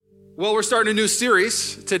Well, we're starting a new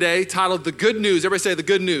series today titled The Good News. Everybody say the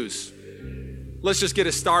good news. Let's just get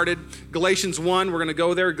it started. Galatians 1, we're going to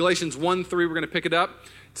go there. Galatians 1:3, we're going to pick it up.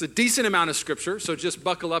 It's a decent amount of scripture, so just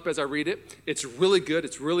buckle up as I read it. It's really good.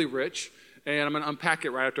 It's really rich. And I'm going to unpack it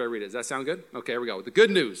right after I read it. Does that sound good? Okay, here we go. The good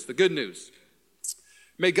news. The good news.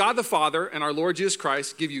 May God the Father and our Lord Jesus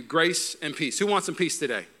Christ give you grace and peace. Who wants some peace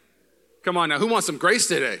today? Come on now. Who wants some grace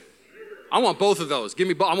today? I want both of those. Give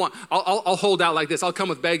me both. I'll hold out like this. I'll come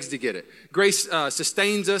with bags to get it. Grace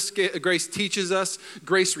sustains us. Grace teaches us.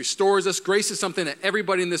 Grace restores us. Grace is something that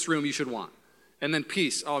everybody in this room you should want. And then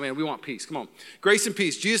peace. Oh man, we want peace. Come on. Grace and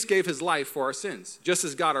peace. Jesus gave his life for our sins, just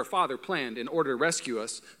as God our Father planned in order to rescue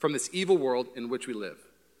us from this evil world in which we live.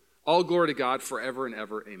 All glory to God forever and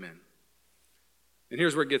ever. Amen. And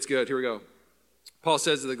here's where it gets good. Here we go. Paul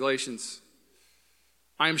says to the Galatians,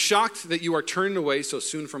 I am shocked that you are turning away so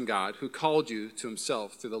soon from God, who called you to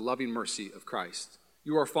himself through the loving mercy of Christ.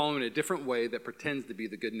 You are following a different way that pretends to be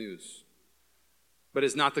the good news, but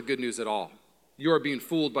is not the good news at all. You are being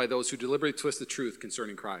fooled by those who deliberately twist the truth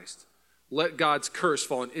concerning Christ. Let God's curse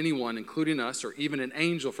fall on anyone, including us, or even an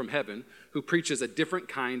angel from heaven, who preaches a different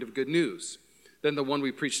kind of good news than the one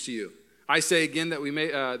we preach to you. I say again that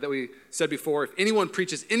we said before, if anyone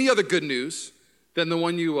preaches any other good news than the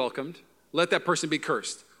one you welcomed, let that person be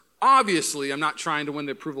cursed. Obviously, I'm not trying to win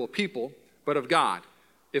the approval of people, but of God.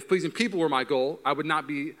 If pleasing people were my goal, I would not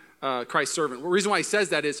be Christ's servant. The reason why he says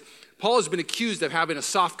that is Paul has been accused of having a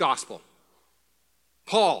soft gospel.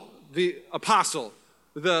 Paul, the apostle,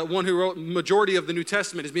 the one who wrote the majority of the New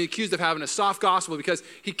Testament, is being accused of having a soft gospel because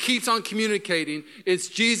he keeps on communicating it's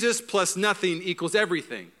Jesus plus nothing equals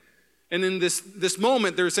everything. And in this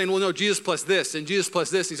moment, they're saying, well, no, Jesus plus this and Jesus plus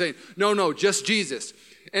this. He's saying, no, just Jesus.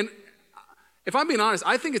 And if I'm being honest,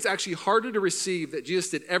 I think it's actually harder to receive that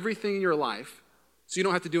Jesus did everything in your life so you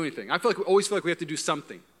don't have to do anything. I always feel like we have to do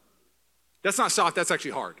something. That's not soft, that's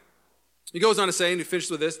actually hard. He goes on to say, and he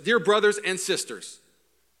finishes with this, dear brothers and sisters.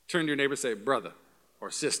 Turn to your neighbor and say, brother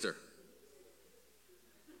or sister.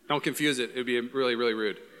 Don't confuse it. It would be really, really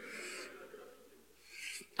rude.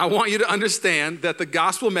 I want you to understand that the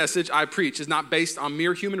gospel message I preach is not based on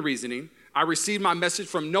mere human reasoning. I received my message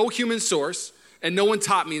from no human source, and no one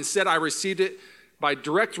taught me. Instead, I received it by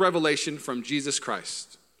direct revelation from Jesus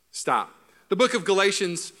Christ. Stop. The book of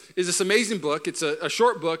Galatians is this amazing book. It's a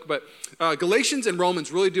short book, but Galatians and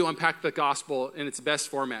Romans really do unpack the gospel in its best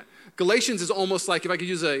format. Galatians is almost like, if I could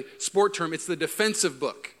use a sport term, it's the defensive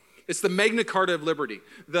book. It's the Magna Carta of liberty.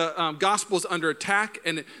 The gospel is under attack,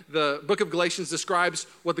 and the book of Galatians describes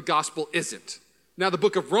what the gospel isn't. Now, the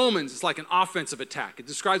book of Romans is like an offensive attack. It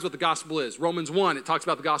describes what the gospel is. Romans 1, it talks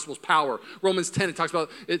about the gospel's power. Romans 10, it talks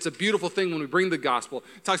about it's a beautiful thing when we bring the gospel.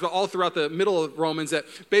 It talks about all throughout the middle of Romans that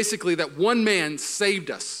basically that one man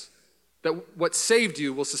saved us, that what saved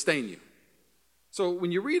you will sustain you. So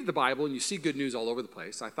when you read the Bible and you see good news all over the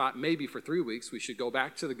place, I thought maybe for 3 weeks we should go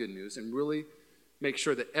back to the good news and really make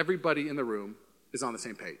sure that everybody in the room is on the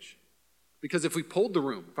same page. Because if we polled the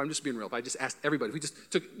room, if I'm just being real, if I just asked everybody, if we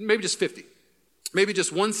just took maybe just 50, maybe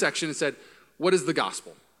just one section and said, what is the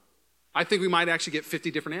gospel? I think we might actually get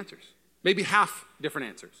 50 different answers, maybe half different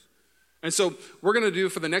answers. And so we're going to do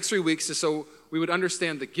for the next 3 weeks is so we would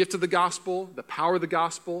understand the gift of the gospel, the power of the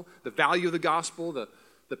gospel, the value of the gospel,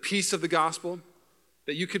 the peace of the gospel,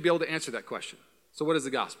 that you could be able to answer that question. So what is the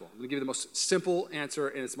gospel? I'm going to give you the most simple answer,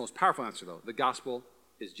 and it's the most powerful answer, though. The gospel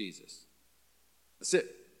is Jesus. That's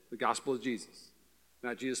it. The gospel is Jesus.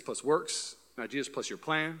 Not Jesus plus works, not Jesus plus your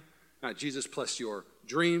plan, not Jesus plus your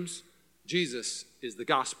dreams. Jesus is the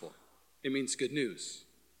gospel. It means good news.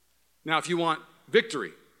 Now, if you want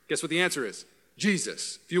victory, guess what the answer is?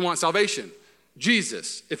 Jesus. If you want salvation,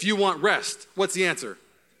 Jesus. If you want rest, what's the answer?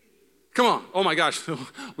 Come on. Oh my gosh.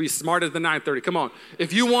 We smarter than 9:30. Come on.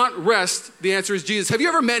 If you want rest, the answer is Jesus. Have you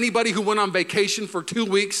ever met anybody who went on vacation for 2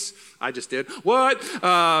 weeks? I just did. What?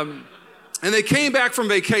 And they came back from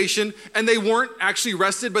vacation and they weren't actually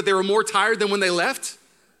rested, but they were more tired than when they left?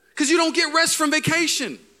 Because you don't get rest from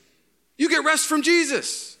vacation. You get rest from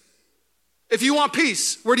Jesus. If you want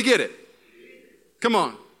peace, where do you get it? Come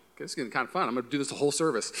on. Okay, it's getting kind of fun. I'm going to do this the whole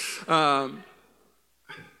service. I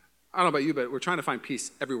don't know about you, but we're trying to find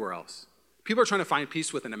peace everywhere else. People are trying to find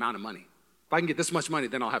peace with an amount of money. If I can get this much money,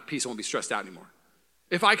 then I'll have peace. I won't be stressed out anymore.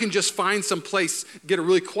 If I can just find some place, get it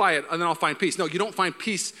really quiet, and then I'll find peace. No, you don't find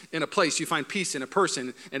peace in a place. You find peace in a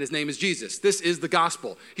person, and his name is Jesus. This is the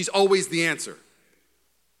gospel. He's always the answer.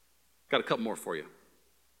 Got a couple more for you.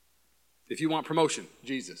 If you want promotion,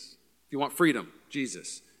 Jesus. If you want freedom,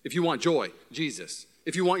 Jesus. If you want joy, Jesus.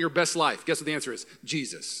 If you want your best life, guess what the answer is?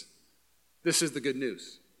 Jesus. This is the good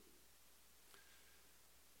news.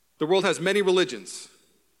 The world has many religions,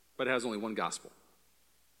 but it has only one gospel.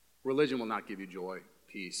 Religion will not give you joy,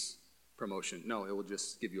 peace, promotion. No, it will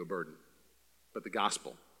just give you a burden. But the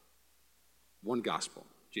gospel, one gospel,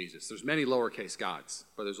 Jesus. There's many lowercase gods,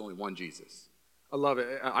 but there's only one Jesus. I love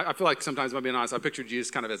it. I feel like sometimes, if I'm being honest, I picture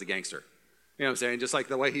Jesus kind of as a gangster. You know what I'm saying? Just like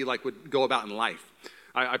the way he would go about in life.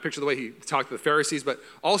 I picture the way he talked to the Pharisees, but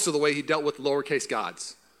also the way he dealt with lowercase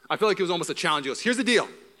gods. I feel like it was almost a challenge. He goes, here's the deal.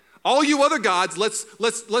 All you other gods,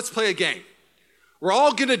 let's play a game. We're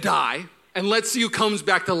all gonna die, and let's see who comes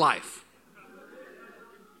back to life.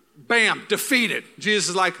 Bam, defeated. Jesus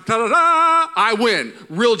is like, ta-da-da, I win.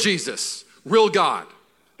 Real Jesus, real God.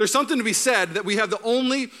 There's something to be said that we have the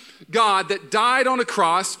only God that died on a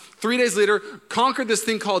cross, 3 days later, conquered this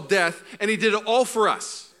thing called death, and he did it all for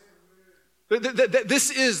us.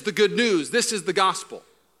 This is the good news. This is the gospel.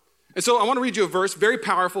 And so I want to read you a verse, very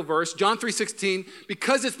powerful verse, John 3:16.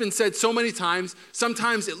 Because it's been said so many times,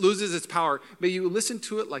 sometimes it loses its power. May you listen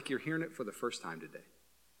to it like you're hearing it for the first time today.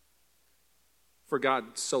 For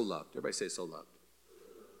God so loved, everybody say so loved.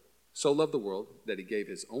 So loved the world that he gave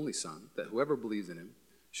his only son, that whoever believes in him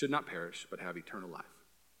should not perish, but have eternal life.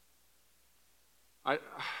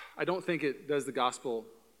 I don't think it does the gospel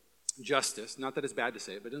justice, not that it's bad to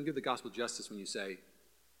say it, but it doesn't give the gospel justice when you say,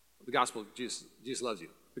 the gospel, Jesus loves you.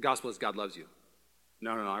 The gospel is God loves you.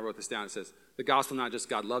 No, I wrote this down. It says, the gospel not just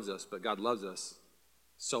God loves us, but God loves us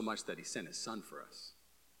so much that he sent his son for us.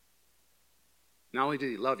 Not only did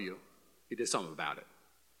he love you, he did something about it.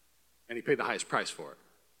 And he paid the highest price for it.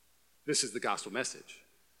 This is the gospel message.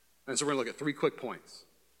 And so we're going to look at 3 quick points.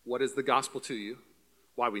 What is the gospel to you?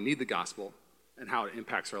 Why we need the gospel? And how it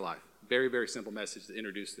impacts our life. Very, very simple message to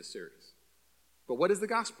introduce this series. But what is the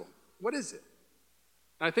gospel? What is it?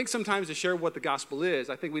 And I think sometimes to share what the gospel is,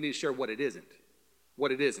 I think we need to share what it isn't.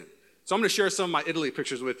 What it isn't. So I'm going to share some of my Italy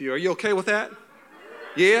pictures with you. Are you okay with that?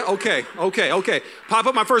 Yeah? Okay. Pop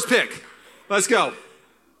up my first pic. Let's go.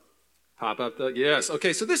 Pop up yes.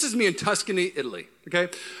 Okay, so this is me in Tuscany, Italy, okay?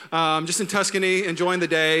 Just in Tuscany, enjoying the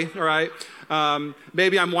day, all right?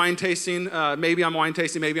 Maybe I'm wine tasting, maybe I'm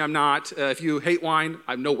not. If you hate wine,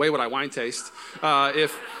 I have no way would I wine taste.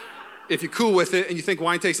 If you're cool with it and you think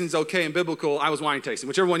wine tasting is okay and biblical, I was wine tasting,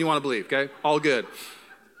 whichever one you want to believe, okay? All good.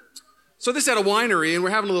 So this is at a winery, and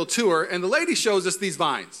we're having a little tour, and the lady shows us these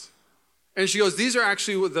vines. And she goes, these are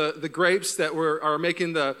actually the grapes that are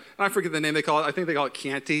making I forget the name they call it. I think they call it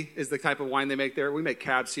Chianti is the type of wine they make there. We make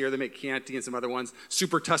Cabs here. They make Chianti and some other ones.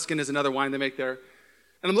 Super Tuscan is another wine they make there.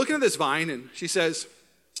 And I'm looking at this vine, and she says,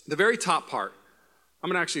 the very top part,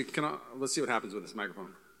 let's see what happens with this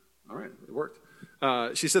microphone. All right, it worked.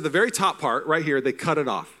 She said the very top part, right here, they cut it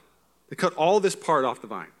off. They cut all this part off the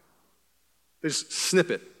vine. They just snip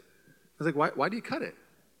it. I was like, why do you cut it?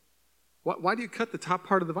 Why do you cut the top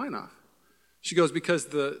part of the vine off? She goes, because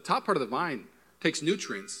the top part of the vine takes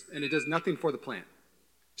nutrients and it does nothing for the plant.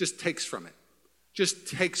 Just takes from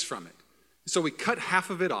it. So we cut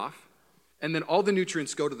half of it off, and then all the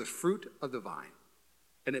nutrients go to the fruit of the vine,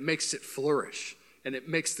 and it makes it flourish, and it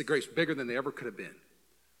makes the grapes bigger than they ever could have been.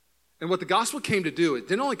 And what the gospel came to do, it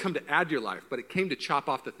didn't only come to add to your life, but it came to chop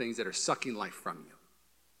off the things that are sucking life from you.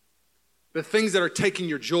 The things that are taking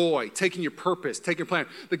your joy, taking your purpose, taking your plan.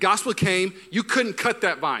 The gospel came, you couldn't cut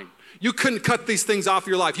that vine. You couldn't cut these things off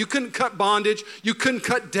your life. You couldn't cut bondage. You couldn't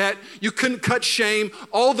cut debt. You couldn't cut shame.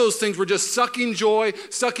 All those things were just sucking joy,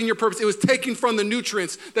 sucking your purpose. It was taking from the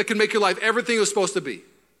nutrients that could make your life everything it was supposed to be.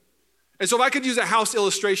 And so if I could use a house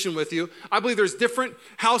illustration with you, I believe there's different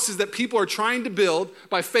houses that people are trying to build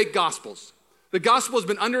by fake gospels. The gospel has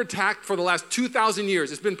been under attack for the last 2,000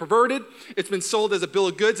 years. It's been perverted. It's been sold as a bill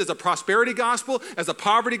of goods, as a prosperity gospel, as a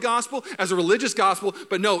poverty gospel, as a religious gospel.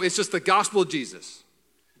 But no, it's just the gospel of Jesus.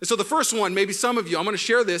 And so the first one, maybe some of you, I'm going to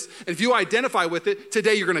share this, and if you identify with it,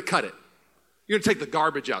 today you're going to cut it. You're going to take the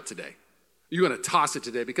garbage out today. You're going to toss it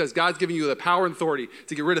today because God's giving you the power and authority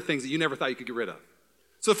to get rid of things that you never thought you could get rid of.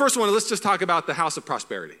 So the first one, let's just talk about the house of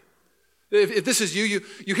prosperity. If this is you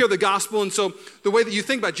hear the gospel, and so the way that you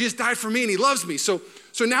think about Jesus died for me and he loves me. So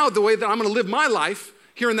now the way that I'm going to live my life,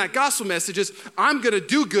 hearing that gospel message is I'm going to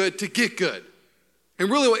do good to get good. And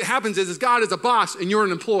really what happens is God is a boss and you're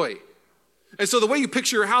an employee. And so the way you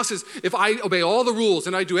picture your house is if I obey all the rules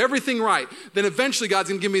and I do everything right, then eventually God's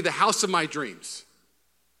going to give me the house of my dreams.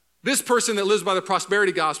 This person that lives by the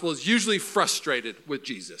prosperity gospel is usually frustrated with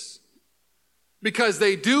Jesus because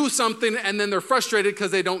they do something and then they're frustrated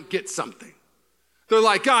because they don't get something. They're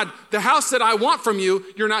like, God, the house that I want from you,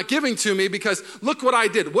 you're not giving to me because look what I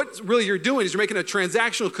did. What really you're doing is you're making a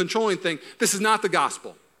transactional controlling thing. This is not the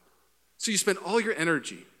gospel. So you spend all your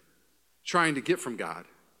energy trying to get from God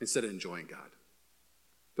instead of enjoying God.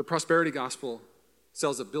 The prosperity gospel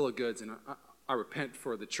sells a bill of goods, and I repent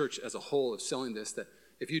for the church as a whole of selling this, that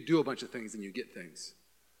if you do a bunch of things, then you get things.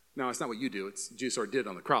 No, it's not what you do. It's Jesus already did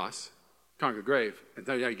on the cross, conquer the grave, and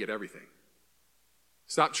now you get everything.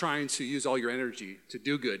 Stop trying to use all your energy to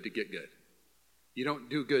do good to get good. You don't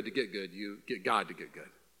do good to get good. You get God to get good.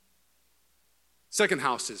 Second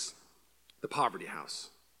house is the poverty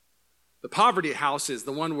house. The poverty house is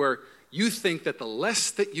the one where you think that the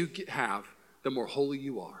less that you have, the more holy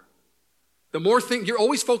you are. The more you're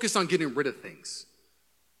always focused on getting rid of things.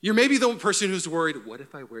 You're maybe the one person who's worried, what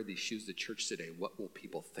if I wear these shoes to church today? What will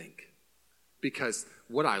people think? Because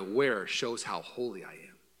what I wear shows how holy I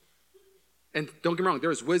am. And don't get me wrong,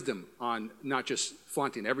 there is wisdom on not just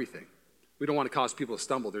flaunting everything. We don't want to cause people to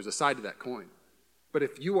stumble. There's a side to that coin. But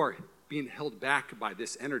if you are being held back by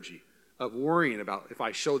this energy of worrying about if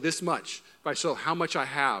I show this much, if I show how much I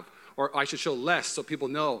have, or I should show less so people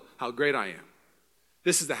know how great I am.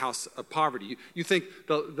 This is the house of poverty. You think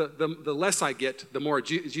the less I get, the more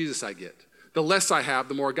Jesus I get. The less I have,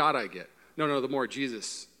 the more God I get. No, the more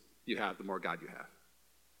Jesus you have, the more God you have.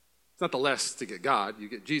 It's not the less to get God, you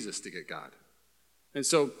get Jesus to get God. And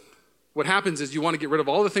so what happens is you want to get rid of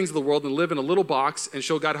all the things of the world and live in a little box and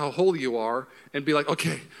show God how holy you are and be like,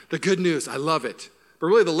 okay, the good news, I love it. But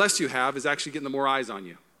really the less you have is actually getting the more eyes on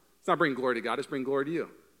you. It's not bringing glory to God, it's bringing glory to you.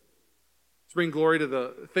 It's bringing glory to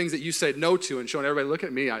the things that you say no to and showing everybody, look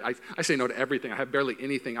at me, I say no to everything. I have barely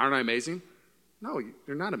anything. Aren't I amazing? No,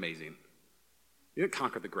 you're not amazing. You didn't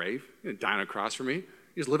conquer the grave. You didn't die on a cross for me.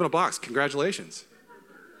 You just live in a box. Congratulations.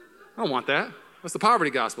 I don't want that. That's the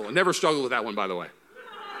poverty gospel. I never struggled with that one, by the way.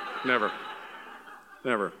 Never.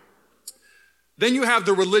 Then you have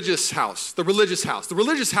the religious house. The religious house. The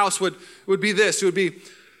religious house would be this. It would be,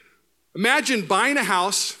 imagine buying a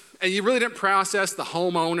house and you really didn't process the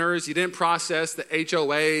homeowners. You didn't process the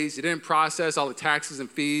HOAs. You didn't process all the taxes and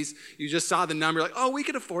fees. You just saw the number like, oh, we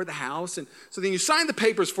could afford the house. And so then you sign the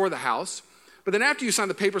papers for the house. But then after you sign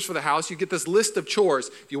the papers for the house, you get this list of chores.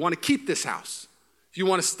 If you want to keep this house, if you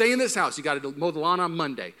want to stay in this house, you got to mow the lawn on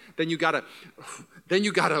Monday. Then you got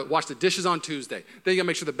to wash the dishes on Tuesday. Then you got to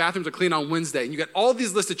make sure the bathrooms are clean on Wednesday. And you got all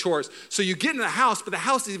these lists of chores. So you get in the house, but the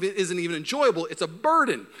house isn't even enjoyable. It's a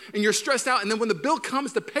burden. And you're stressed out. And then when the bill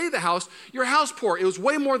comes to pay the house, you're house poor. It was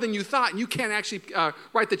way more than you thought, and you can't actually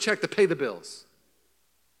write the check to pay the bills.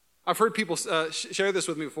 I've heard people share this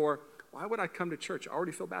with me before. Why would I come to church? I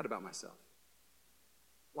already feel bad about myself.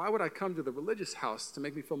 Why would I come to the religious house to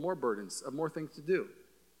make me feel more burdens, of more things to do?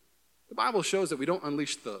 The Bible shows that we don't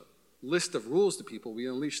unleash the list of rules to people. We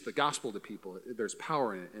unleash the gospel to people. There's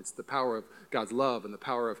power in it. It's the power of God's love and the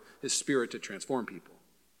power of his spirit to transform people.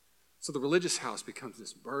 So the religious house becomes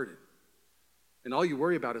this burden. And all you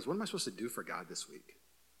worry about is, what am I supposed to do for God this week?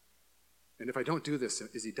 And if I don't do this,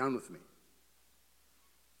 is he done with me?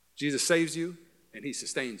 Jesus saves you and he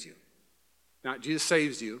sustains you. Now, Jesus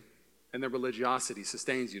saves you and then religiosity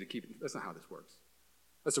sustains you to keep it. That's not how this works.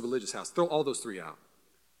 That's a religious house. Throw all those three out.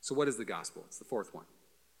 So what is the gospel? It's the fourth one.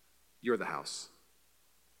 You're the house.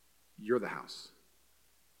 You're the house.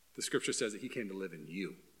 The scripture says that he came to live in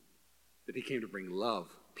you, that he came to bring love,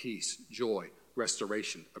 peace, joy,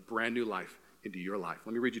 restoration, a brand new life into your life.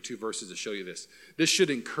 Let me read you 2 verses to show you this. This should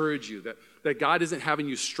encourage you that God isn't having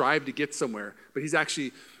you strive to get somewhere, but he's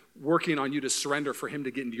actually working on you to surrender for him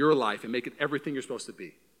to get into your life and make it everything you're supposed to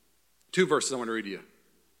be. 2 verses I want to read to you.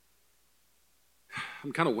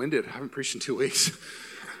 I'm kind of winded. I haven't preached in 2 weeks.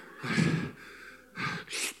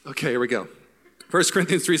 Okay, here we go. 1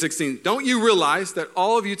 Corinthians 3:16. Don't you realize that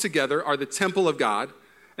all of you together are the temple of God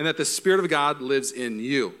and that the Spirit of God lives in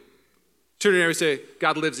you? Turn to your neighbor and say,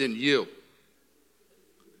 God lives in you.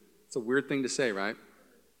 It's a weird thing to say, right?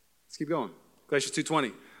 Let's keep going. Galatians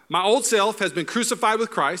 2:20. My old self has been crucified with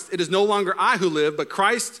Christ. It is no longer I who live, but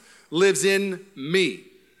Christ lives in me.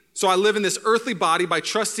 So I live in this earthly body by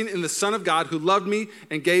trusting in the Son of God who loved me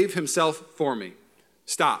and gave himself for me.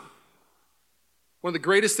 Stop. One of the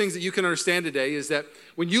greatest things that you can understand today is that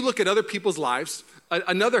when you look at other people's lives,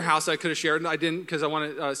 another house I could have shared, and I didn't because I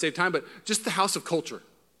want to save time, but just the house of culture.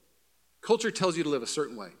 Culture tells you to live a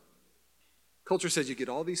certain way. Culture says you get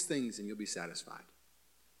all these things and you'll be satisfied.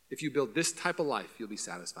 If you build this type of life, you'll be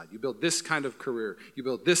satisfied. You build this kind of career. You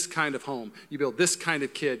build this kind of home. You build this kind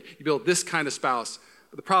of kid. You build this kind of spouse.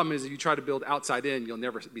 But the problem is if you try to build outside in, you'll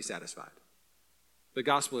never be satisfied. The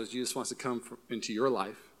gospel is Jesus wants to come into your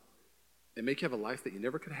life and make you have a life that you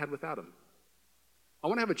never could have had without him. I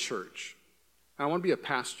want to have a church. I want to be a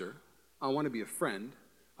pastor. I want to be a friend.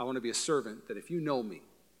 I want to be a servant that if you know me,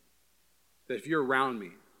 that if you're around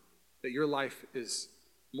me, that your life is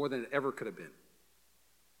more than it ever could have been.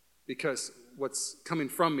 Because what's coming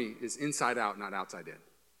from me is inside out, not outside in.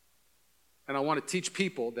 And I want to teach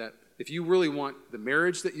people that if you really want the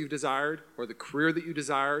marriage that you've desired or the career that you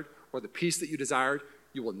desired or the peace that you desired,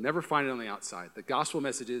 you will never find it on the outside. The gospel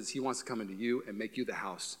message is he wants to come into you and make you the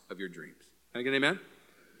house of your dreams. Can I get an amen?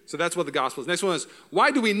 So that's what the gospel is. Next one is, why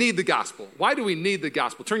do we need the gospel? Why do we need the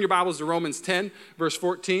gospel? Turn your Bibles to Romans 10, verse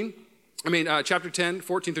 14. Chapter 10,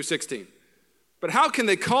 14 through 16. But how can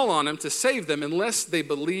they call on him to save them unless they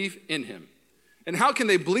believe in him? And how can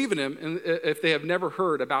they believe in him if they have never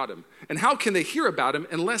heard about him? And how can they hear about him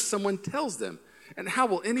unless someone tells them? And how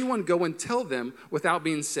will anyone go and tell them without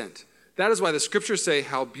being sent? That is why the scriptures say,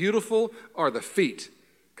 how beautiful are the feet.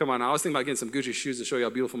 Come on, I was thinking about getting some Gucci shoes to show you how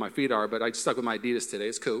beautiful my feet are, but I stuck with my Adidas today.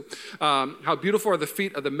 It's cool. How beautiful are the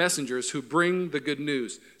feet of the messengers who bring the good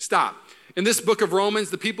news. Stop. In this book of Romans,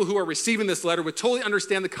 the people who are receiving this letter would totally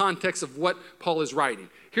understand the context of what Paul is writing.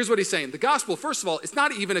 Here's what he's saying. The gospel, first of all, it's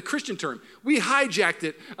not even a Christian term. We hijacked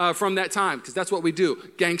it from that time because that's what we do,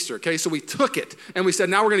 gangster, okay? So we took it and we said,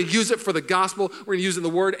 now we're going to use it for the gospel. We're going to use it in the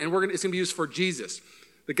word and it's going to be used for Jesus.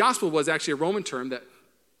 The gospel was actually a Roman term that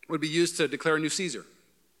would be used to declare a new Caesar.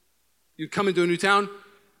 You'd come into a new town,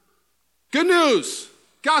 good news,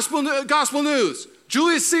 gospel news.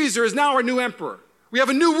 Julius Caesar is now our new emperor. We have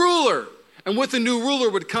a new ruler. And with the new ruler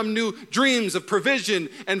would come new dreams of provision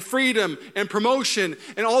and freedom and promotion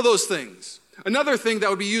and all those things. Another thing that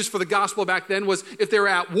would be used for the gospel back then was if they were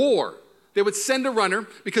at war. They would send a runner,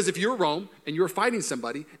 because if you're Rome and you're fighting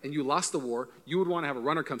somebody and you lost the war, you would want to have a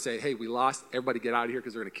runner come say, hey, we lost, everybody get out of here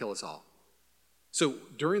because they're going to kill us all. So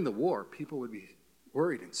during the war, people would be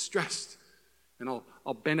worried and stressed and all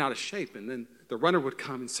bent out of shape. And then the runner would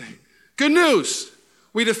come and say, good news,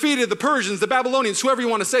 we defeated the Persians, the Babylonians, whoever you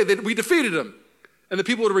want to say, we defeated them. And the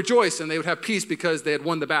people would rejoice and they would have peace because they had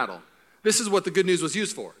won the battle. This is what the good news was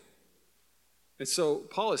used for. And so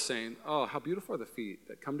Paul is saying, oh, how beautiful are the feet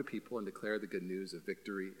that come to people and declare the good news of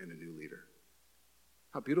victory and a new leader.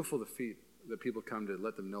 How beautiful the feet that people come to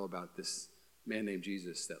let them know about this man named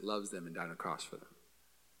Jesus that loves them and died on the cross for them.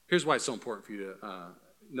 Here's why it's so important for you to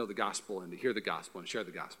know the gospel and to hear the gospel and share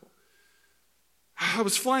the gospel. I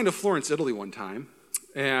was flying to Florence, Italy one time,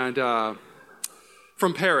 and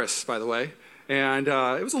from Paris, by the way. And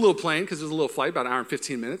it was a little plane because it was a little flight, about an hour and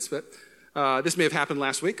 15 minutes, but this may have happened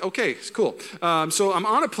last week. Okay, it's cool. So I'm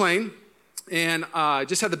on a plane and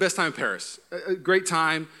just had the best time in Paris. A great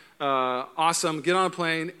time, awesome. Get on a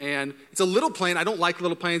plane, and it's a little plane. I don't like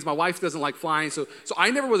little planes. My wife doesn't like flying, so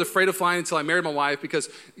I never was afraid of flying until I married my wife, because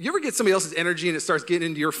you ever get somebody else's energy and it starts getting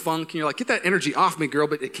into your funk, and you're like, get that energy off me, girl,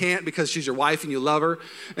 but it can't because she's your wife and you love her.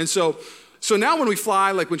 And so now when we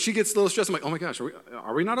fly, like when she gets a little stressed, I'm like, oh my gosh,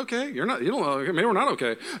 are we not okay? You don't know, maybe we're not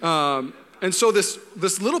okay. And so this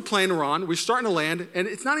little plane we're on, we're starting to land, and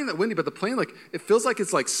it's not even that windy, but the plane, like, it feels like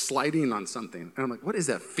it's like sliding on something. And I'm like, what is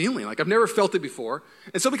that feeling? Like, I've never felt it before.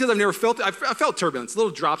 And so because I've never felt it, I felt turbulence.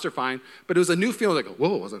 Little drops are fine, but it was a new feeling. Like,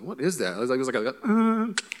 whoa, I was like, what is that? I was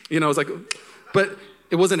like, but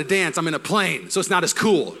it wasn't a dance. I'm in a plane, so it's not as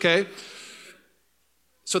cool, okay?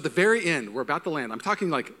 So at the very end, we're about to land. I'm talking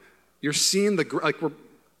like, you're seeing we're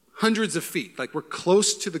hundreds of feet, like we're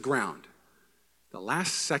close to the ground. The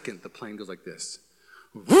last second, the plane goes like this,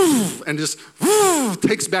 and just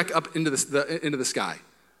takes back up into the sky,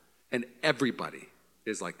 and everybody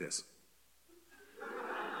is like this.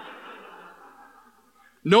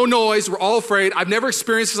 No noise. We're all afraid. I've never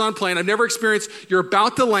experienced this on a plane. I've never experienced you're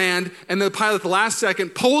about to land, and the pilot at the last second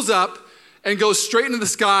pulls up and goes straight into the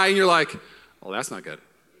sky, and you're like, oh, that's not good.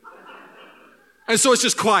 And so it's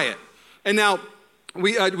just quiet. And now,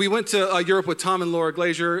 we went to Europe with Tom and Laura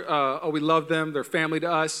Glazier. We love them. They're family to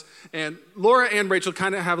us. And Laura and Rachel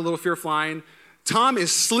kind of have a little fear of flying. Tom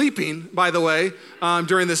is sleeping, by the way,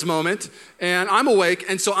 during this moment. And I'm awake,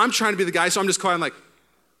 and so I'm trying to be the guy, so I'm just quiet. I'm like,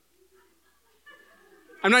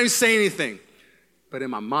 I'm not even saying anything. But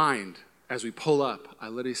in my mind, as we pull up, I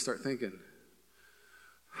literally start thinking,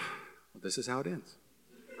 well, this is how it ends.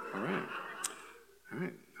 All right.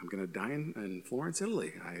 I'm going to die in Florence,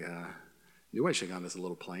 Italy. I knew I should have gotten this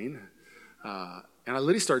little plane. And I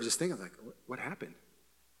literally started just thinking, like, what happened?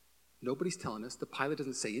 Nobody's telling us. The pilot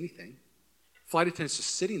doesn't say anything. Flight attendant's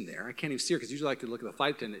just sitting there. I can't even see her because usually I like to look at the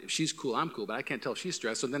flight attendant. If she's cool, I'm cool, but I can't tell if she's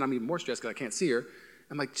stressed. So then I'm even more stressed because I can't see her.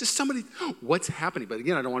 I'm like, just somebody, what's happening? But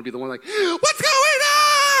again, I don't want to be the one like, what's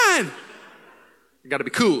going on? I got to be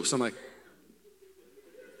cool. So I'm like,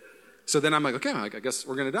 so then I'm like, okay, I guess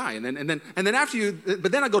we're going to die. And then after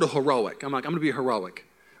but then I go to heroic. I'm like, I'm going to be heroic.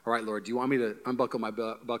 All right, Lord, do you want me to unbuckle my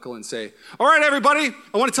buckle and say, all right, everybody,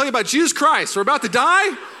 I want to tell you about Jesus Christ. We're about to die,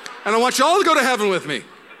 and I want you all to go to heaven with me.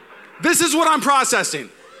 This is what I'm processing.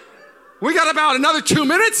 We got about another 2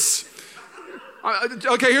 minutes.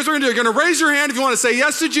 Okay, here's what we're going to do. You're going to raise your hand if you want to say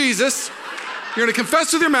yes to Jesus. You're going to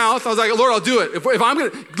confess with your mouth. I was like, Lord, I'll do it. If I'm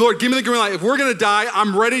going to, Lord, give me the green light. If we're going to die,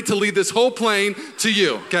 I'm ready to lead this whole plane to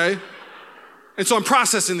you, okay? And so I'm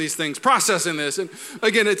processing these things, processing this. And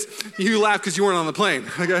again, you laugh because you weren't on the plane,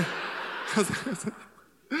 okay?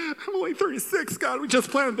 I'm only 36, God. We just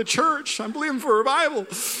planted the church. I'm believing for revival.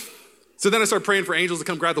 So then I started praying for angels to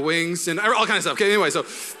come grab the wings and all kinds of stuff. Okay, anyway,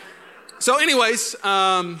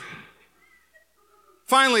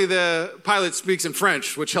 finally the pilot speaks in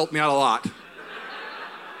French, which helped me out a lot.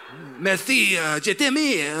 Merci, je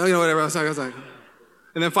t'aime, whatever. I was like,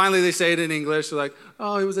 and then finally they say it in English. They're like,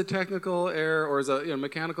 oh, it was a technical error or it was a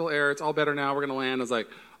mechanical error. It's all better now. We're going to land. I was like,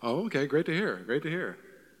 oh, okay, great to hear.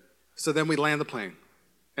 So then we land the plane.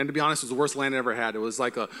 And to be honest, it was the worst landing I ever had. It was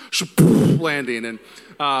like a landing. And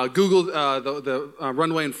Googled the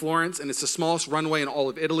runway in Florence, and it's the smallest runway in all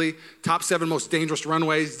of Italy. Top 7 most dangerous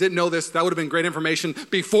runways. Didn't know this. That would have been great information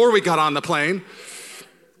before we got on the plane.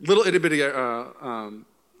 Little itty-bitty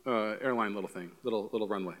airline little thing, little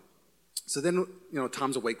runway. So then,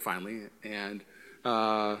 Tom's awake finally, and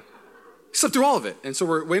slept through all of it. And so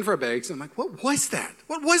we're waiting for our bags, and I'm like, what was that?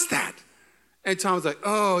 What was that? And Tom was like,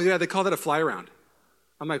 oh, yeah, they call that a fly around.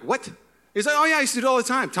 I'm like, what? He's like, oh, yeah, I used to do it all the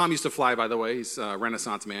time. Tom used to fly, by the way. He's a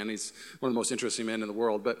Renaissance man. He's one of the most interesting men in the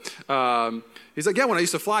world. But he's like, yeah, when I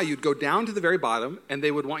used to fly, you'd go down to the very bottom, and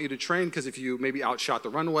they would want you to train because if you maybe outshot the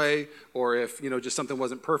runway or if, just something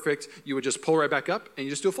wasn't perfect, you would just pull right back up, and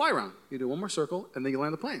you just do a fly around. You do one more circle, and then you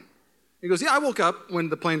land the plane. He goes, yeah, I woke up when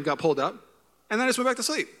the plane got pulled up, and then I just went back to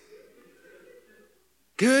sleep.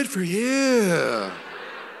 Good for you.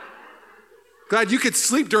 Glad you could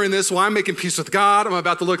sleep during this while I'm making peace with God. I'm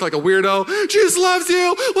about to look like a weirdo. Jesus loves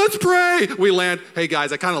you. Let's pray. We land. Hey,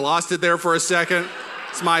 guys, I kind of lost it there for a second.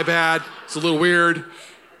 It's my bad. It's a little weird.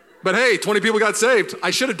 But hey, 20 people got saved.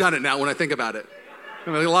 I should have done it now when I think about it.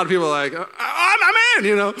 I mean, a lot of people are like, I'm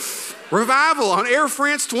in, Revival on Air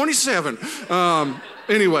France 27.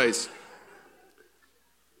 Anyways.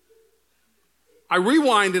 I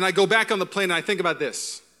rewind and I go back on the plane and I think about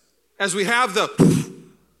this. As we have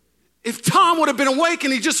if Tom would have been awake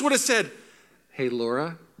and he just would have said, hey,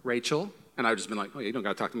 Laura, Rachel, and I would have just been like, oh, you don't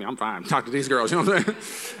got to talk to me. I'm fine. Talk to these girls. You know what I'm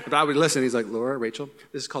saying? But I would listen. He's like, Laura, Rachel,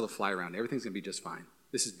 this is called a fly around. Everything's going to be just fine.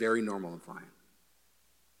 This is very normal and fine.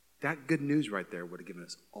 That good news right there would have given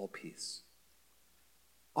us all peace.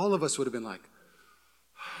 All of us would have been like,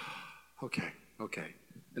 okay.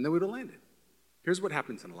 And then we would have landed. Here's what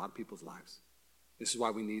happens in a lot of people's lives. This is why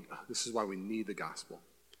we need the gospel.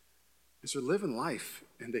 Is they're living life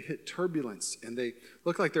and they hit turbulence and they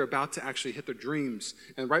look like they're about to actually hit their dreams.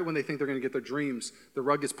 And right when they think they're going to get their dreams, the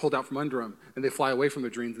rug gets pulled out from under them and they fly away from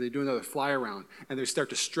their dreams and they do another fly around and they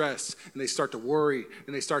start to stress and they start to worry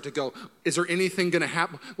and they start to go, is there anything going to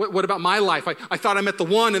happen? What about my life? I thought I met the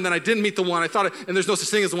one and then I didn't meet the one. And there's no such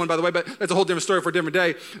thing as the one, by the way, but that's a whole different story for a different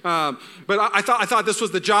day. But I thought this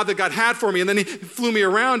was the job that God had for me and then he flew me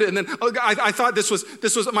around and then I thought this was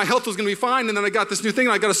my health was going to be fine and then I got this new thing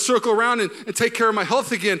and I got to circle around and take care of my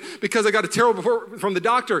health again because I got a terrible report from the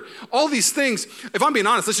doctor. All these things, if I'm being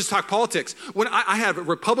honest, let's just talk politics. When I had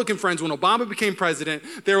Republican friends, when Obama became president,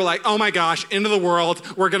 they were like, oh my gosh, end of the world,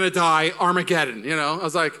 we're going to die, Armageddon, I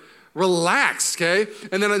was like, relax, okay?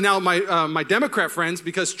 And then now my Democrat friends,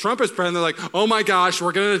 because Trump is president, they're like, oh my gosh,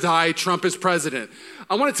 we're going to die, Trump is president.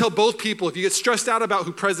 I want to tell both people, if you get stressed out about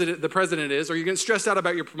who the president is, or you're getting stressed out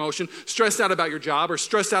about your promotion, stressed out about your job, or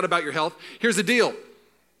stressed out about your health, here's the deal.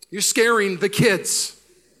 You're scaring the kids.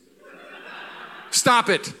 Stop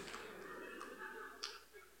it.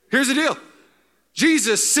 Here's the deal.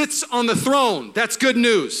 Jesus sits on the throne. That's good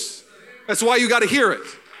news. That's why you got to hear it.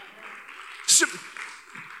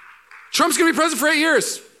 Trump's going to be president for 8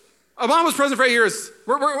 years. Obama's president for 8 years.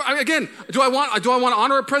 Again, do I want to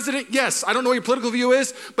honor a president? Yes. I don't know what your political view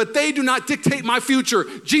is, but they do not dictate my future.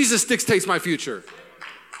 Jesus dictates my future.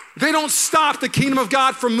 They don't stop the kingdom of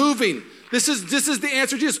God from moving. This is the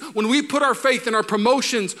answer to Jesus. When we put our faith in our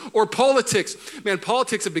promotions or politics, man,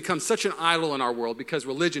 politics have become such an idol in our world because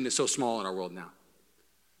religion is so small in our world now.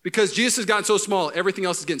 Because Jesus has gotten so small, everything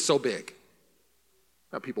else is getting so big.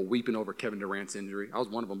 Got people weeping over Kevin Durant's injury. I was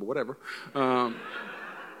one of them, but whatever.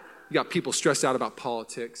 You got people stressed out about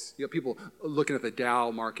politics. You got people looking at the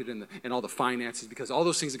Dow market and all the finances because all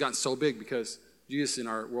those things have gotten so big because Jesus in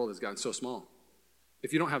our world has gotten so small.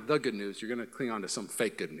 If you don't have the good news, you're going to cling on to some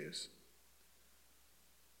fake good news.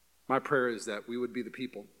 My prayer is that we would be the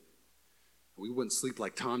people. We wouldn't sleep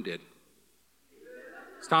like Tom did.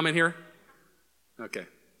 Is Tom in here? Okay.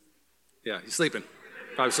 Yeah, he's sleeping.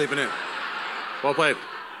 Probably sleeping in. Well played.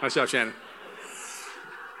 Nice job, Shannon.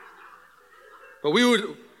 But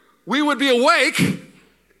we would be awake,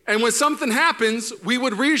 and when something happens, we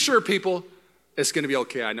would reassure people, It's going to be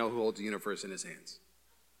okay. I know who holds the universe in his hands.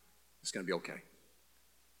 It's going to be okay.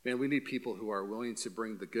 Man, we need people who are willing to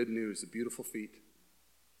bring the good news, the beautiful feet.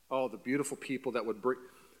 Oh, the beautiful people that would bring.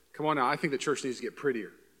 Come on now, I think the church needs to get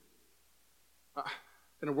prettier.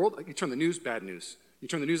 In a world, you turn the news, bad news. You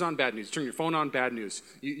turn the news on, bad news. You turn your phone on, bad news.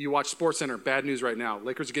 You watch SportsCenter, bad news right now.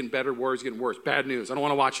 Lakers are getting better, Warriors are getting worse. Bad news. I don't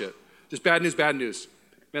want to watch it. Just bad news, bad news.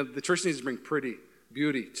 Man, the church needs to bring pretty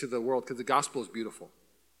beauty to the world because the gospel is beautiful.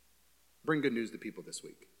 Bring good news to people this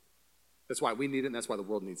week. That's why we need it, and that's why the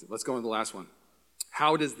world needs it. Let's go on to the last one.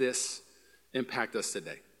 How does this impact us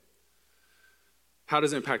today? How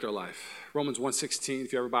does it impact our life? Romans 1:16,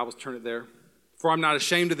 if you have your Bibles, turn it there. For I'm not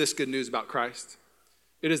ashamed of this good news about Christ.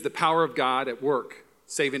 It is the power of God at work,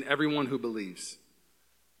 saving everyone who believes,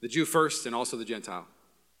 the Jew first and also the Gentile.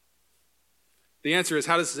 The answer is,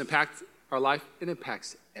 how does this impact our life? It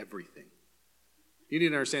impacts everything. You need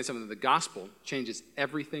to understand something. The gospel changes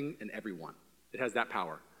everything and everyone. It has that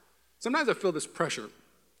power. Sometimes I feel this pressure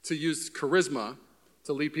to use charisma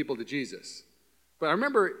to lead people to Jesus. But I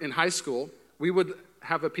remember in high school, we would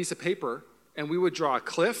have a piece of paper and we would draw a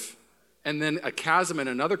cliff and then a chasm and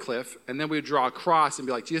another cliff, and then we would draw a cross and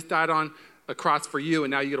be like, Jesus died on a cross for you,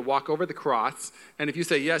 and now you got to walk over the cross. And if you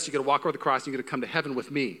say yes, you got to walk over the cross and you got to come to heaven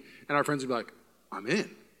with me. And our friends would be like, I'm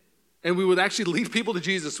in. And we would actually lead people to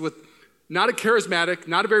Jesus with not a charismatic,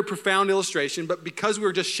 not a very profound illustration, but because we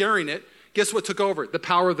were just sharing it, guess what took over? The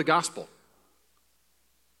power of the gospel.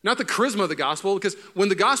 Not the charisma of the gospel, because when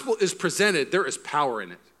the gospel is presented, there is power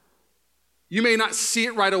in it. You may not see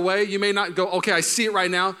it right away. You may not go, okay, I see it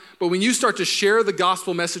right now. But when you start to share the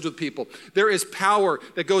gospel message with people, there is power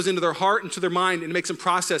that goes into their heart and to their mind and makes them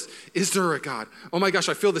process, is there a God? Oh my gosh,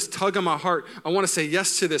 I feel this tug on my heart. I want to say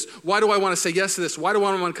yes to this. Why do I want to say yes to this? Why do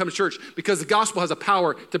I want to come to church? Because the gospel has a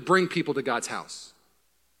power to bring people to God's house.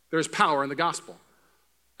 There's power in the gospel.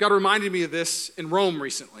 God reminded me of this in Rome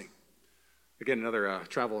recently. Again, another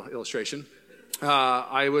travel illustration.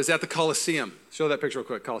 I was at the Colosseum. Show that picture real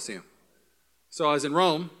quick, Colosseum. So I was in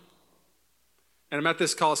Rome, and I'm at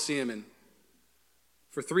this Colosseum, and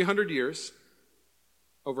for 300 years,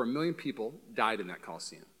 over 1 million people died in that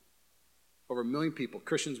Colosseum. Over 1 million people.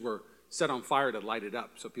 Christians were set on fire to light it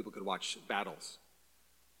up so people could watch battles.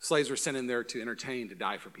 Slaves were sent in there to entertain, to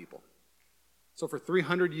die for people. So for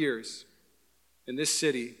 300 years, in this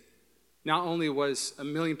city, not only was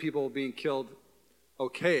 1 million people being killed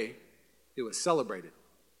okay, it was celebrated.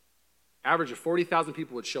 Average of 40,000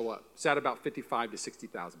 people would show up. Sat about 55 to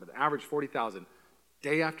 60,000, but average 40,000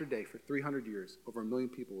 day after day for 300 years. Over 1 million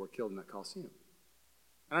people were killed in that Colosseum.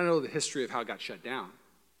 And I don't know the history of how it got shut down,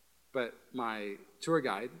 but my tour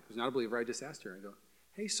guide, who's not a believer, I just asked her, I go,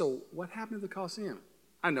 hey, so what happened to the Colosseum?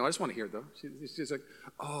 I know, I just want to hear it though. She's like,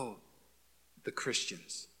 oh, the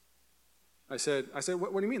Christians. I said,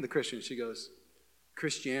 what do you mean the Christians? She goes,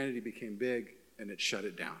 Christianity became big and it shut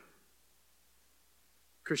it down.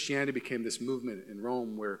 Christianity became this movement in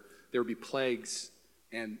Rome where there would be plagues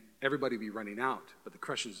and everybody would be running out, but the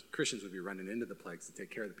Christians would be running into the plagues to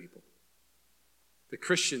take care of the people. The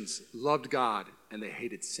Christians loved God and they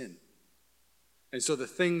hated sin. And so the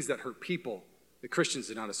things that hurt people, the Christians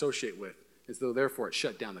did not associate with, and so therefore it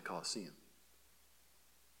shut down the Colosseum.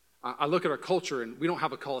 I look at our culture and we don't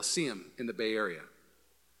have a Colosseum in the Bay Area.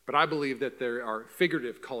 But I believe that there are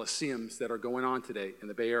figurative Colosseums that are going on today in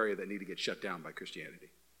the Bay Area that need to get shut down by Christianity.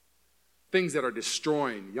 Things that are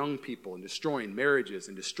destroying young people and destroying marriages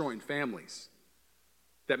and destroying families.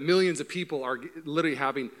 That millions of people are literally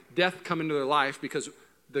having death come into their life because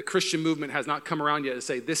the Christian movement has not come around yet to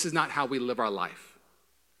say, this is not how we live our life.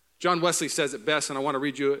 John Wesley says it best, and I want to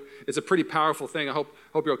read you it. It's a pretty powerful thing. I hope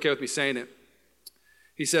you're okay with me saying it.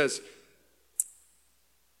 He says,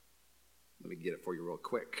 let me get it for you real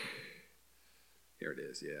quick. Here it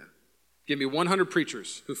is, yeah. Give me 100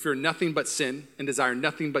 preachers who fear nothing but sin and desire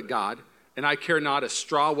nothing but God, and I care not a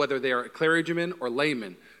straw whether they are clergymen or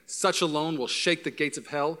laymen. Such alone will shake the gates of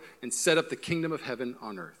hell and set up the kingdom of heaven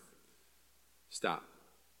on earth. Stop.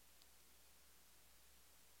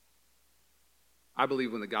 I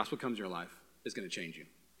believe when the gospel comes in your life, it's going to change you.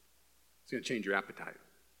 It's going to change your appetite.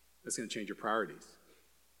 It's going to change your priorities.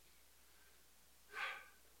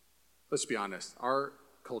 Let's be honest. Our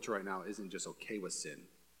culture right now isn't just okay with sin.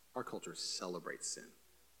 Our culture celebrates sin.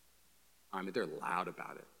 I mean, they're loud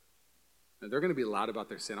about it. And they're going to be loud about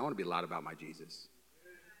their sin. I want to be loud about my Jesus.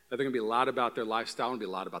 They're going to be loud about their lifestyle. I want to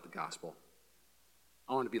be loud about the gospel.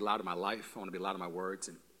 I want to be loud in my life. I want to be loud in my words.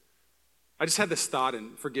 And I just had this thought,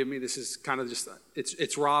 and forgive me, this is kind of just,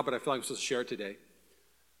 it's raw, but I feel like I'm supposed to share it today.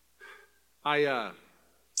 I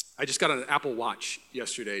just got an Apple Watch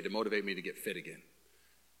yesterday to motivate me to get fit again.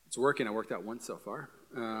 It's working. I worked out once so far.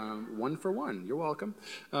 One for one. You're welcome.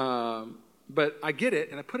 But I get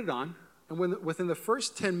it, and I put it on. And within the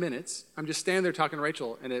first 10 minutes, I'm just standing there talking to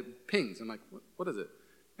Rachel, and it pings. I'm like, what is it?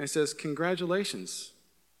 And it says, congratulations.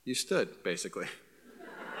 You stood, basically.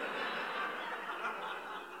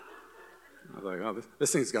 I was like, oh,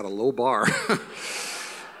 this thing's got a low bar.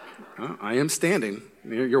 I am standing.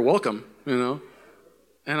 You're welcome,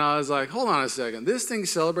 And I was like, hold on a second. This thing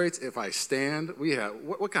celebrates if I stand.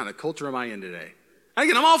 What kind of culture am I in today?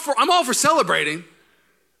 Again, I'm all for celebrating.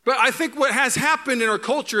 But I think what has happened in our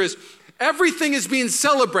culture is everything is being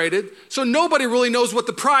celebrated, so nobody really knows what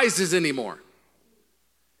the prize is anymore.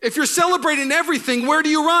 If you're celebrating everything, where do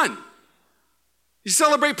you run? You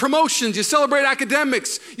celebrate promotions, you celebrate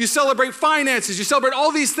academics, you celebrate finances, you celebrate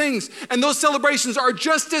all these things, and those celebrations are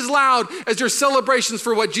just as loud as your celebrations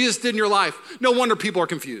for what Jesus did in your life. No wonder people are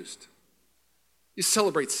confused. You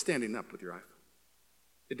celebrate standing up with your iPhone.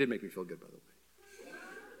 It did make me feel good, by the way.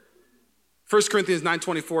 1 Corinthians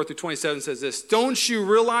 9:24 through 27 says this, don't you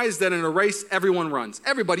realize that in a race, everyone runs?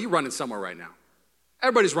 Everybody, you're running somewhere right now.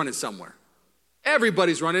 Everybody's running somewhere.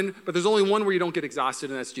 Everybody's running, but there's only one where you don't get exhausted,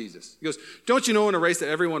 and that's Jesus. He goes, don't you know in a race that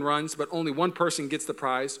everyone runs, but only one person gets the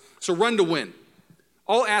prize? So run to win.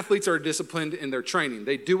 All athletes are disciplined in their training.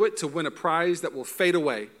 They do it to win a prize that will fade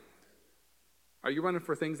away. Are you running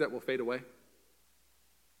for things that will fade away?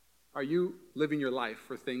 Are you living your life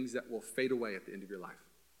for things that will fade away at the end of your life?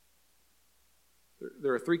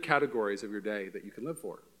 There are three categories of your day that you can live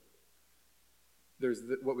for. There's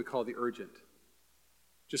what we call the urgent.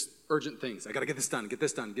 Just urgent things. I got to get this done, get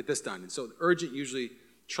this done, get this done. And so the urgent usually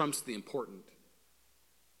trumps the important.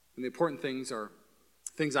 And the important things are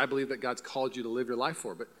things I believe that God's called you to live your life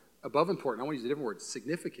for. But above important, I want to use a different word,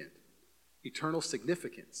 significant. Eternal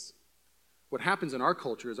significance. What happens in our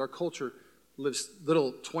culture is our culture lives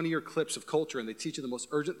little 20-year clips of culture, and they teach you the most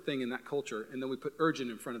urgent thing in that culture, and then we put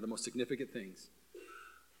urgent in front of the most significant things.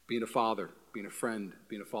 Being a father, being a friend,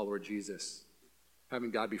 being a follower of Jesus,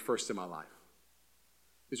 having God be first in my life.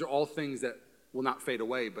 These are all things that will not fade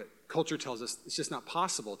away, but culture tells us it's just not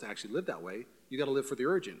possible to actually live that way. You got to live for the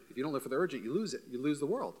urgent. If you don't live for the urgent, you lose it. You lose the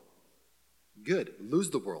world. Good. Lose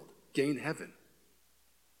the world. Gain heaven.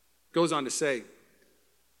 Goes on to say,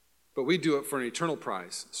 but we do it for an eternal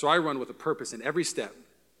prize. So I run with a purpose in every step.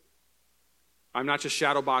 I'm not just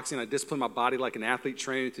shadow boxing. I discipline my body like an athlete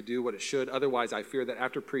training to do what it should. Otherwise, I fear that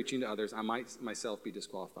after preaching to others, I might myself be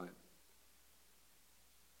disqualified.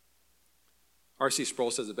 R.C. Sproul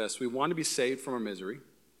says it best. We want to be saved from our misery,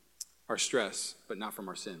 our stress, but not from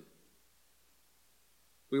our sin.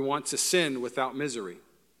 We want to sin without misery,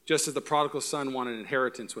 just as the prodigal son wanted an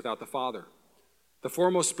inheritance without the father. The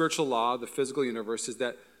foremost spiritual law of the physical universe is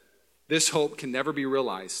that this hope can never be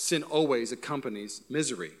realized. Sin always accompanies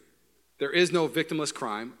misery. There is no victimless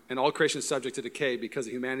crime, and all creation is subject to decay because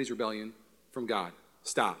of humanity's rebellion from God.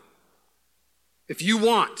 Stop. If you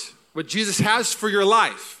want what Jesus has for your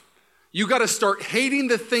life, you got to start hating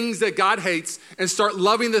the things that God hates and start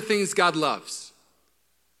loving the things God loves.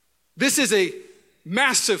 This is a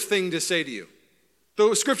massive thing to say to you.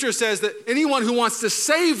 The scripture says that anyone who wants to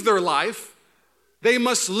save their life, they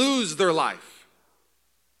must lose their life.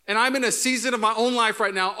 And I'm in a season of my own life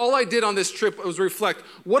right now. All I did on this trip was reflect,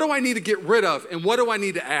 what do I need to get rid of and what do I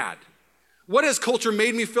need to add? What has culture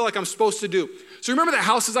made me feel like I'm supposed to do? So remember the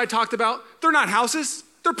houses I talked about? They're not houses,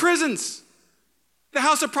 they're prisons. The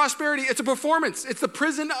house of prosperity, it's a performance. It's the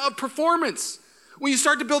prison of performance. When you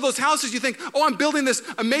start to build those houses, you think, oh, I'm building this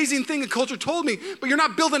amazing thing that culture told me, but you're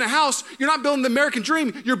not building a house. You're not building the American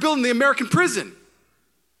dream. You're building the American prison.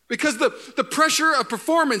 Because the pressure of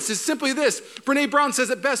performance is simply this. Brene Brown says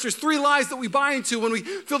it best. There's three lies that we buy into when we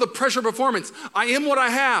feel the pressure of performance. I am what I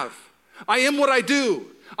have. I am what I do.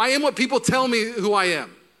 I am what people tell me who I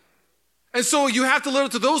am. And so you have to live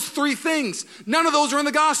up to those three things. None of those are in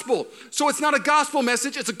the gospel. So it's not a gospel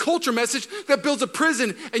message, it's a culture message that builds a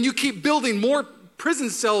prison, and you keep building more prison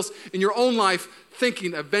cells in your own life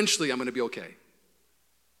thinking eventually I'm going to be okay.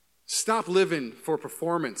 Stop living for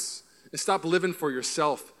performance and stop living for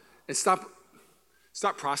yourself and stop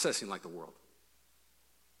processing like the world.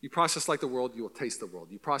 You process like the world, you will taste the world.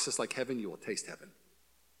 You process like heaven, you will taste heaven.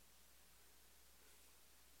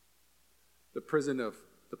 The prison of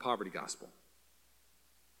the poverty gospel.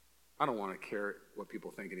 I don't want to care what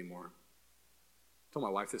people think anymore. I told my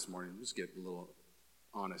wife this morning, just get a little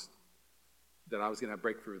honest, that I was going to have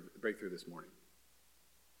breakthrough this morning.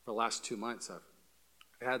 For the last 2 months, I've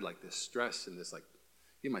had like this stress and this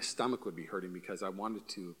even my stomach would be hurting because I wanted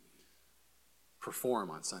to perform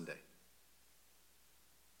on Sunday.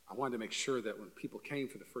 I wanted to make sure that when people came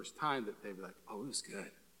for the first time that they'd be like, oh, it was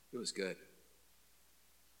good. It was good.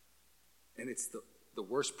 And it's the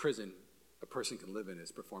worst prison a person can live in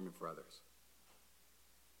is performing for others.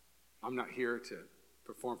 I'm not here to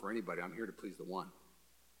perform for anybody. I'm here to please the one.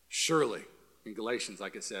 Surely, in Galatians,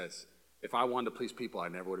 like it says, if I wanted to please people, I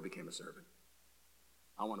never would have became a servant.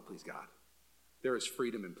 I want to please God. There is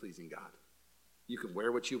freedom in pleasing God. You can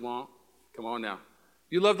wear what you want. Come on now.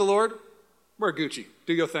 You love the Lord? Wear Gucci.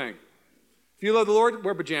 Do your thing. If you love the Lord,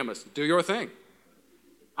 wear pajamas. Do your thing.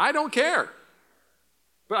 I don't care.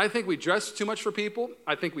 But I think we dress too much for people.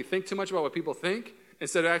 I think we think too much about what people think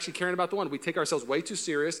instead of actually caring about the one. We take ourselves way too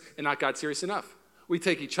serious and not God serious enough. We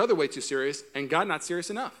take each other way too serious and God not serious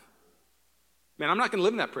enough. Man, I'm not going to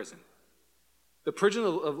live in that prison. The prison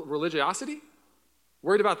of religiosity?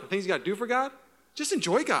 Worried about the things you got to do for God? Just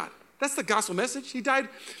enjoy God. That's the gospel message. He died.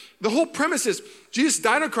 The whole premise is Jesus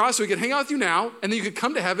died on the cross so he could hang out with you now, and then you could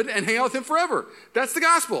come to heaven and hang out with him forever. That's the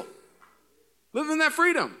gospel. Live in that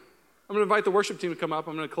freedom. I'm going to invite the worship team to come up.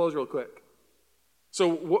 I'm going to close real quick. So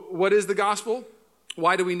what is the gospel?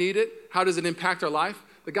 Why do we need it? How does it impact our life?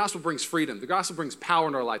 The gospel brings freedom. The gospel brings power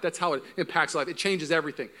in our life. That's how it impacts life. It changes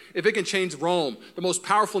everything. If it can change Rome, the most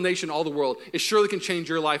powerful nation in all the world, it surely can change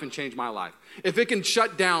your life and change my life. If it can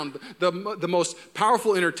shut down the most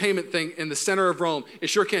powerful entertainment thing in the center of Rome, it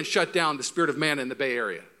sure can shut down the spirit of manna in the Bay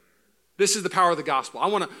Area. This is the power of the gospel. I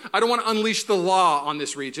don't want to unleash the law on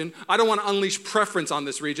this region. I don't want to unleash preference on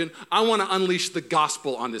this region. I want to unleash the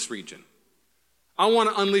gospel on this region. I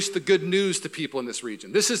want to unleash the good news to people in this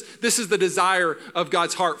region. This is the desire of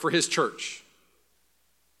God's heart for his church.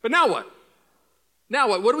 But now what? Now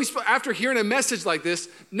what? What are we after hearing a message like this?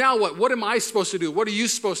 Now what? What am I supposed to do? What are you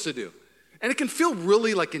supposed to do? And it can feel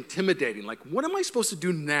really like intimidating. Like, what am I supposed to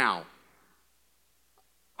do now?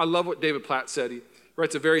 I love what David Platt said. He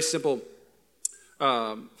writes a very simple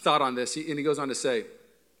thought on this, and he goes on to say,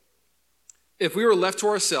 if we were left to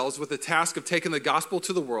ourselves with the task of taking the gospel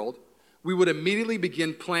to the world, we would immediately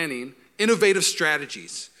begin planning innovative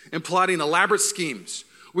strategies and plotting elaborate schemes.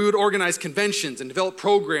 We would organize conventions and develop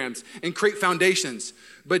programs and create foundations.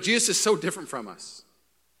 But Jesus is so different from us.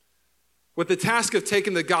 With the task of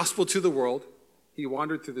taking the gospel to the world, he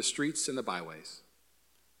wandered through the streets and the byways.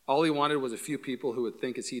 All he wanted was a few people who would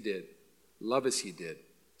think as he did, love as he did,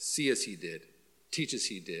 see as he did, teach as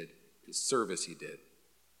he did, and serve as he did.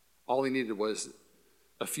 All he needed was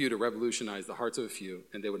a few to revolutionize the hearts of a few,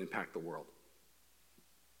 and they would impact the world.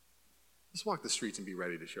 Just walk the streets and be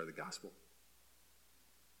ready to share the gospel.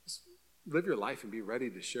 Just live your life and be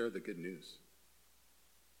ready to share the good news.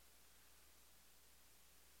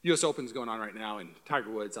 U.S. Open's going on right now, and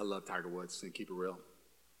Tiger Woods, I love Tiger Woods, and keep it real.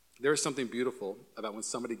 There is something beautiful about when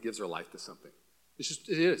somebody gives their life to something.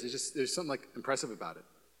 There's something like impressive about it.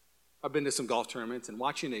 I've been to some golf tournaments, and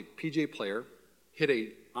watching a PGA player hit a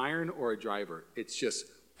iron or a driver, it's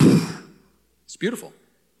beautiful.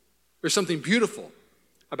 There's something beautiful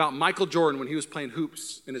about Michael Jordan when he was playing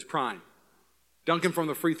hoops in his prime, dunking from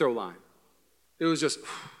the free throw line. It was just,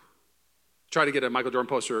 tried to get a Michael Jordan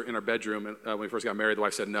poster in our bedroom when we first got married. The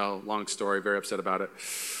wife said no, long story, very upset about it.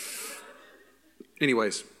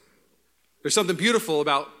 Anyways, there's something beautiful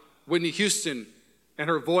about Whitney Houston and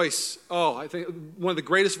her voice. Oh, I think one of the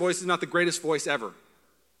greatest voices, not the greatest voice ever.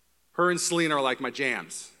 Her and Selena are like my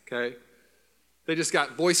jams, okay? They just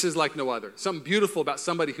got voices like no other. Something beautiful about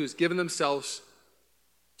somebody who's given themselves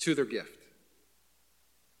to their gift.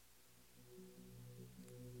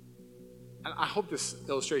 And I hope this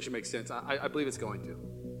illustration makes sense. I believe it's going to.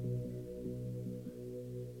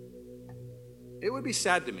 It would be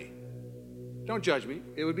sad to me. Don't judge me.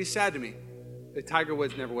 It would be sad to me that Tiger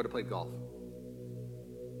Woods never would have played golf.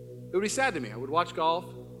 It would be sad to me. I would watch golf,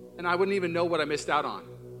 and I wouldn't even know what I missed out on.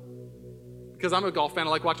 Because I'm a golf fan, I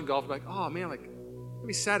like watching golf. I'm like, oh man, it'd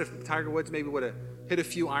be sad if Tiger Woods maybe would have hit a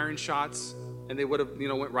few iron shots and they would have,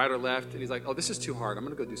 went right or left. And he's like, oh, this is too hard. I'm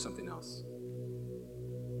going to go do something else.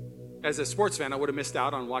 As a sports fan, I would have missed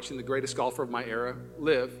out on watching the greatest golfer of my era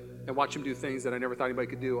live and watch him do things that I never thought anybody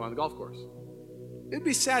could do on the golf course. It'd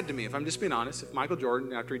be sad to me, if I'm just being honest, if Michael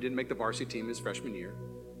Jordan, after he didn't make the varsity team his freshman year,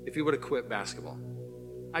 if he would have quit basketball.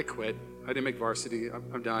 I quit. I didn't make varsity.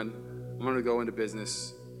 I'm done. I'm going to go into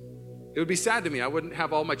business. It would be sad to me. I wouldn't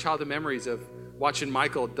have all my childhood memories of watching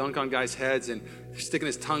Michael dunk on guys' heads and sticking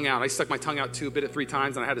his tongue out. I stuck my tongue out too, bit it 3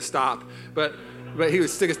 times, and I had to stop. But he would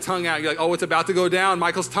stick his tongue out. You're like, oh, it's about to go down.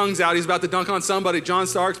 Michael's tongue's out. He's about to dunk on somebody. John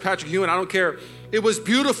Starks, Patrick Ewing, I don't care. It was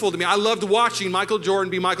beautiful to me. I loved watching Michael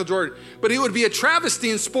Jordan be Michael Jordan. But it would be a travesty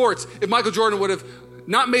in sports if Michael Jordan would have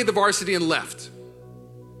not made the varsity and left.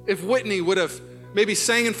 If Whitney would have maybe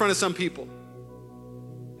sang in front of some people,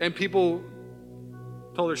 and people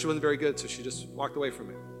told her she wasn't very good, so she just walked away from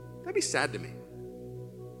it. That'd be sad to me.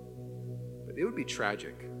 But it would be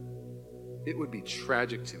tragic it would be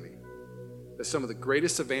tragic to me that some of the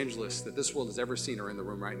greatest evangelists that this world has ever seen are in the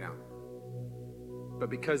room right now. But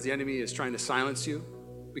because the enemy is trying to silence you,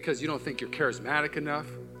 because you don't think you're charismatic enough,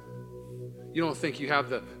 you don't think you have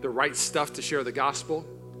the right stuff to share the gospel,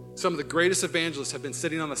 some of the greatest evangelists have been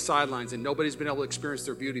sitting on the sidelines and nobody's been able to experience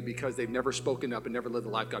their beauty because they've never spoken up and never lived the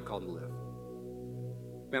life God called them to live.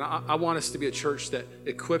 Man, I want us to be a church that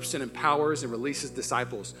equips and empowers and releases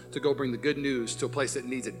disciples to go bring the good news to a place that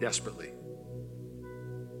needs it desperately.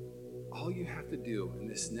 All you have to do in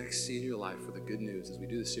this next season of your life for the good news as we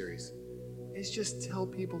do the series is just tell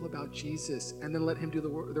people about Jesus and then let him do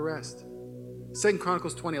the rest. 2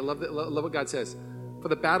 Chronicles 20, I love what God says. For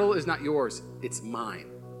the battle is not yours, it's mine.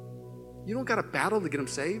 You don't got a battle to get them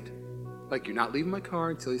saved. Like, you're not leaving my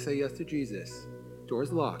car until you say yes to Jesus.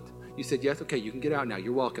 Door's locked. You said yes, okay, you can get out now.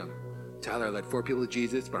 You're welcome. Tyler, I led 4 people to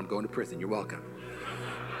Jesus, but I'm going to prison. You're welcome.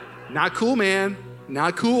 Not cool, man.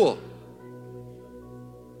 Not cool.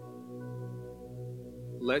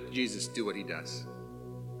 Let Jesus do what he does.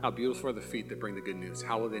 How beautiful are the feet that bring the good news.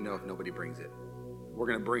 How will they know if nobody brings it? We're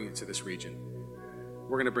going to bring it to this region.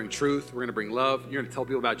 We're going to bring truth. We're going to bring love. You're going to tell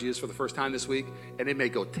people about Jesus for the first time this week, and it may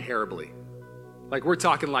go terribly. Like, we're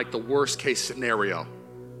talking like the worst case scenario.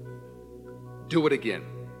 Do it again.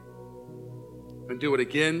 And do it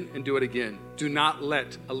again and do it again. Do not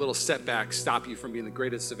let a little setback stop you from being the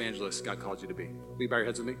greatest evangelist God called you to be. Will you bow your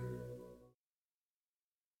heads with me?